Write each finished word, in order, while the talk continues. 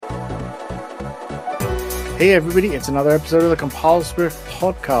Hey everybody, it's another episode of the CompileSwift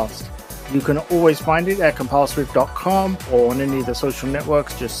podcast. You can always find it at compileswift.com or on any of the social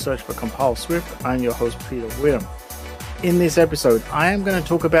networks. Just search for CompileSwift. I'm your host, Peter Whittam. In this episode, I am going to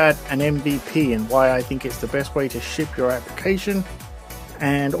talk about an MVP and why I think it's the best way to ship your application.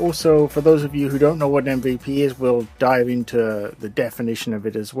 And also, for those of you who don't know what an MVP is, we'll dive into the definition of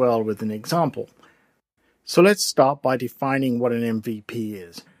it as well with an example. So let's start by defining what an MVP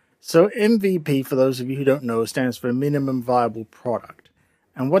is. So MVP, for those of you who don't know, stands for minimum viable product.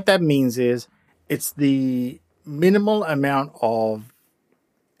 And what that means is it's the minimal amount of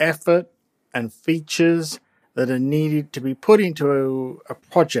effort and features that are needed to be put into a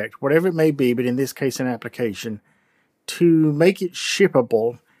project, whatever it may be, but in this case an application, to make it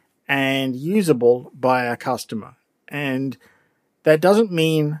shippable and usable by a customer. And that doesn't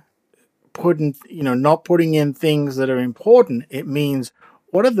mean not putting in things that are important. It means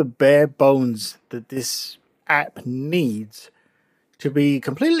what are the bare bones that this app needs to be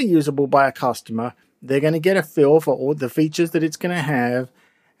completely usable by a customer. They're going to get a feel for all the features that it's going to have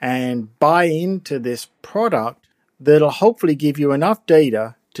and buy into this product that'll hopefully give you enough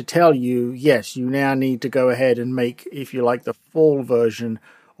data to tell you, yes, you now need to go ahead and make, if you like, the full version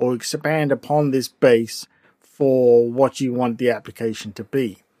or expand upon this base for what you want the application to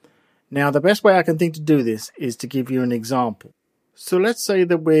be. Now, the best way I can think to do this is to give you an example. So let's say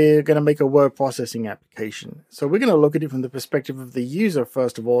that we're going to make a word processing application. So we're going to look at it from the perspective of the user,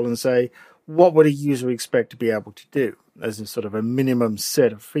 first of all, and say, what would a user expect to be able to do as a sort of a minimum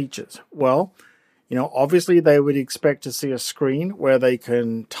set of features? Well, obviously they would expect to see a screen where they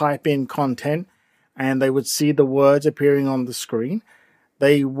can type in content and they would see the words appearing on the screen.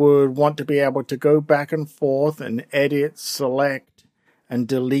 They would want to be able to go back and forth and edit, select, and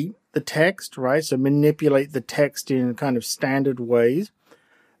delete the text, right? So manipulate the text in kind of standard ways.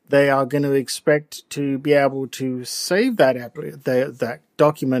 They are going to expect to be able to save that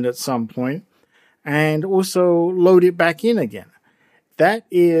document at some point and also load it back in again. That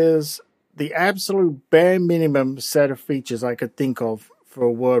is the absolute bare minimum set of features I could think of for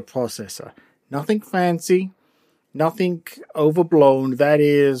a word processor. Nothing fancy, nothing overblown. That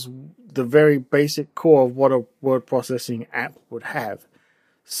is the very basic core of what a word processing app would have.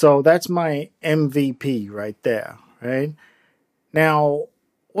 So that's my MVP right there, right? Now,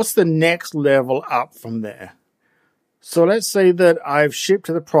 what's the next level up from there? So let's say that I've shipped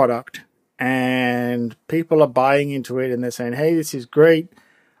the product and people are buying into it and they're saying, hey, this is great.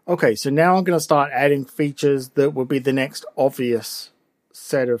 Okay, so now I'm going to start adding features that would be the next obvious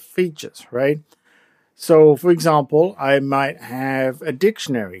set of features, right? So, for example, I might have a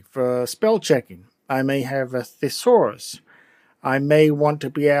dictionary for spell checking. I may have a thesaurus. I may want to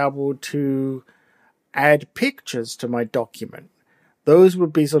be able to add pictures to my document. Those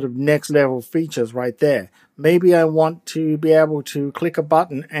would be sort of next level features right there. Maybe I want to be able to click a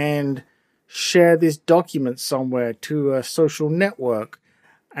button and share this document somewhere to a social network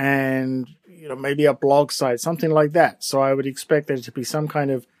and maybe a blog site, something like that. So I would expect there to be some kind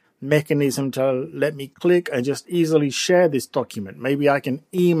of mechanism to let me click and just easily share this document. Maybe I can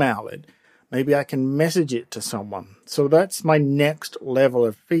email it. Maybe I can message it to someone. So that's my next level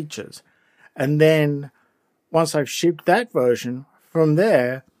of features. And then once I've shipped that version, from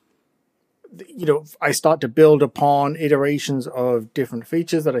there, I start to build upon iterations of different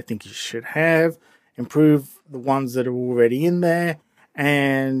features that I think you should have, improve the ones that are already in there,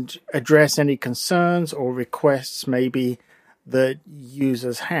 and address any concerns or requests maybe that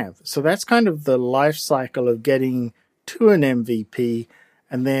users have. So that's kind of the life cycle of getting to an MVP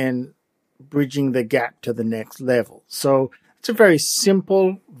and then bridging the gap to the next level. So it's a very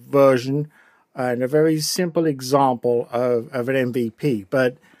simple version and a very simple example of an MVP.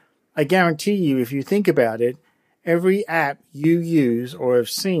 But I guarantee you, if you think about it, every app you use or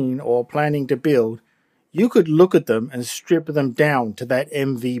have seen or planning to build, you could look at them and strip them down to that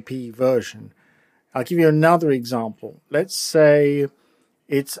MVP version. I'll give you another example. Let's say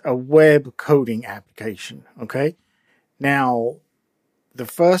it's a web coding application, okay? Now, the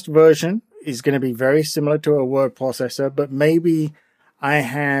first version is going to be very similar to a word processor, but maybe I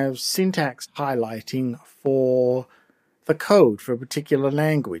have syntax highlighting for the code for a particular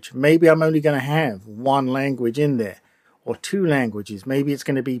language. Maybe I'm only going to have one language in there or two languages. Maybe it's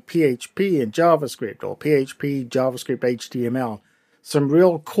going to be PHP and JavaScript or PHP, JavaScript, HTML. Some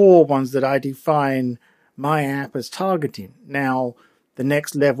real core ones that I define my app as targeting. Now, the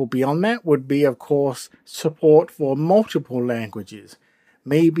next level beyond that would be, of course, support for multiple languages.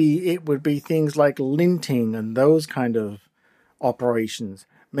 Maybe it would be things like linting and those kind of operations.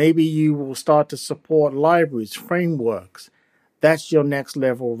 Maybe you will start to support libraries, frameworks. That's your next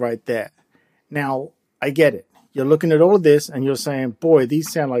level right there. Now, I get it. You're looking at all of this and you're saying, boy,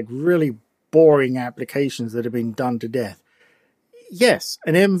 these sound like really boring applications that have been done to death. Yes,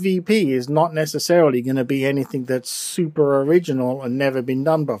 an MVP is not necessarily going to be anything that's super original and never been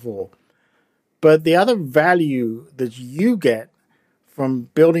done before. But the other value that you get from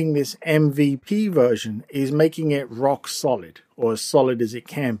building this MVP version is making it rock solid, or as solid as it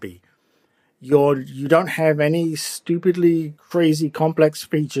can be. You don't have any stupidly crazy complex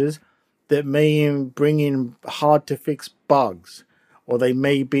features that may bring in hard to fix bugs, or they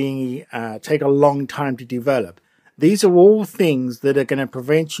may take a long time to develop. These are all things that are going to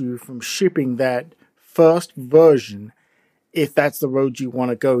prevent you from shipping that first version if that's the road you want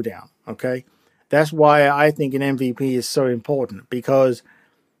to go down. Okay, that's why I think an MVP is so important, because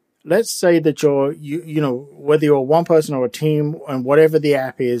let's say that you know, whether you're one person or a team, and whatever the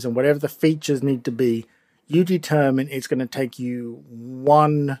app is and whatever the features need to be, you determine it's going to take you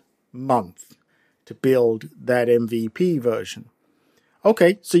 1 month to build that MVP version.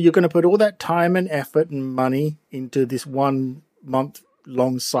 Okay, so you're going to put all that time and effort and money into this 1 month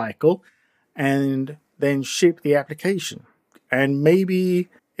long cycle and then ship the application. And maybe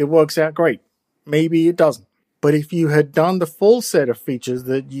it works out great. Maybe it doesn't. But if you had done the full set of features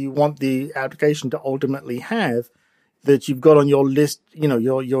that you want the application to ultimately have, that you've got on your list, you know,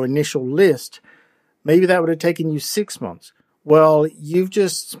 your initial list, maybe that would have taken you 6 months. Well, you've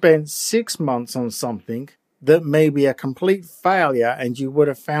just spent 6 months on something that may be a complete failure, and you would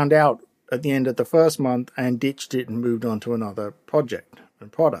have found out at the end of the first month and ditched it and moved on to another project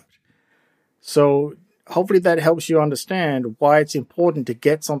and product. So hopefully that helps you understand why it's important to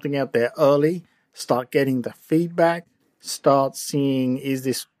get something out there early, start getting the feedback, start seeing, is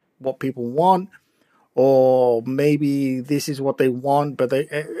this what people want? Or maybe this is what they want, but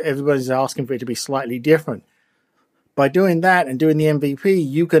everybody's asking for it to be slightly different. By doing that and doing the MVP,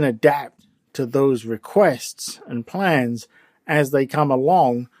 you can adapt to those requests and plans as they come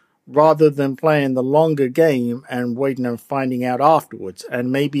along, rather than playing the longer game and waiting and finding out afterwards.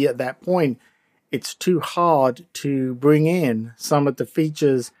 And maybe at that point, it's too hard to bring in some of the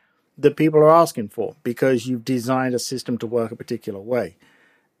features that people are asking for because you've designed a system to work a particular way.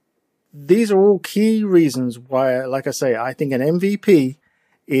 These are all key reasons why, like I say, I think an MVP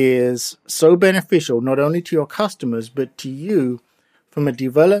is so beneficial, not only to your customers, but to you from a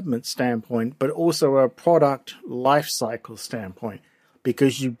development standpoint, but also a product lifecycle standpoint,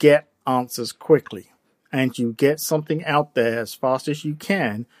 because you get answers quickly and you get something out there as fast as you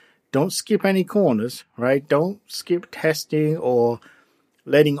can. Don't skip any corners, right? Don't skip testing or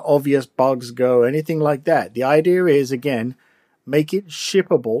letting obvious bugs go, anything like that. The idea is, again, make it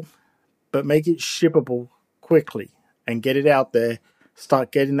shippable, but make it shippable quickly and get it out there.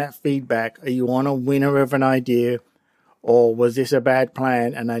 Start getting that feedback. Are you on a winner of an idea? Or was this a bad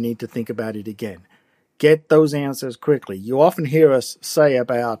plan and I need to think about it again? Get those answers quickly. You often hear us say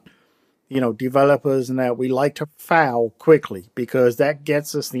about, developers and that we like to foul quickly because that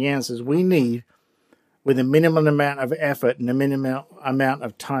gets us the answers we need with a minimum amount of effort and a minimum amount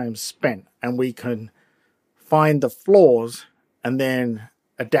of time spent. And we can find the flaws and then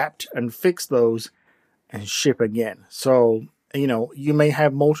adapt and fix those and ship again. So, you may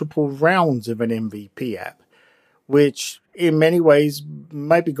have multiple rounds of an MVP app, which in many ways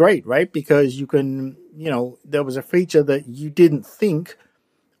might be great, right? Because you can, there was a feature that you didn't think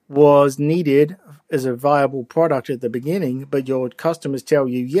was needed as a viable product at the beginning, but your customers tell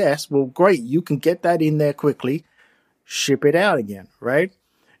you, yes, well, great, you can get that in there quickly, ship it out again, right?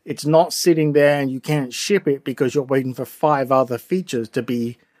 It's not sitting there and you can't ship it because you're waiting for 5 other features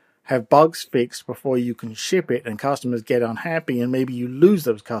to have bugs fixed before you can ship it, and customers get unhappy and maybe you lose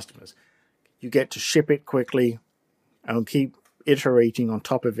those customers. You get to ship it quickly and keep iterating on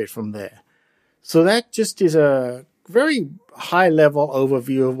top of it from there. So that just is a very high-level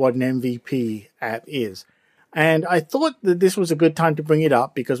overview of what an MVP app is. And I thought that this was a good time to bring it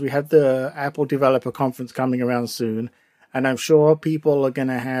up because we have the Apple Developer Conference coming around soon, and I'm sure people are going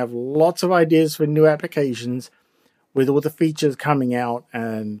to have lots of ideas for new applications with all the features coming out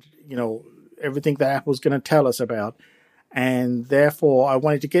and, everything that Apple's going to tell us about. And therefore, I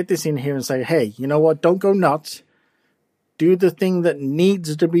wanted to get this in here and say, hey, you know what? Don't go nuts. Do the thing that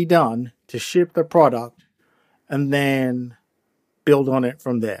needs to be done to ship the product and then build on it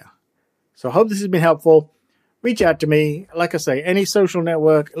from there. So I hope this has been helpful. Reach out to me. Like I say, any social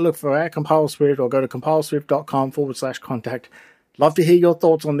network, look for @CompileSwift or go to compileswift.com/contact. Love to hear your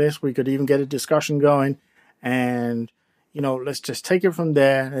thoughts on this. We could even get a discussion going. And, let's just take it from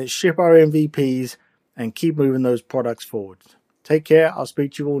there. Let's ship our MVPs and keep moving those products forward. Take care. I'll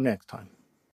speak to you all next time.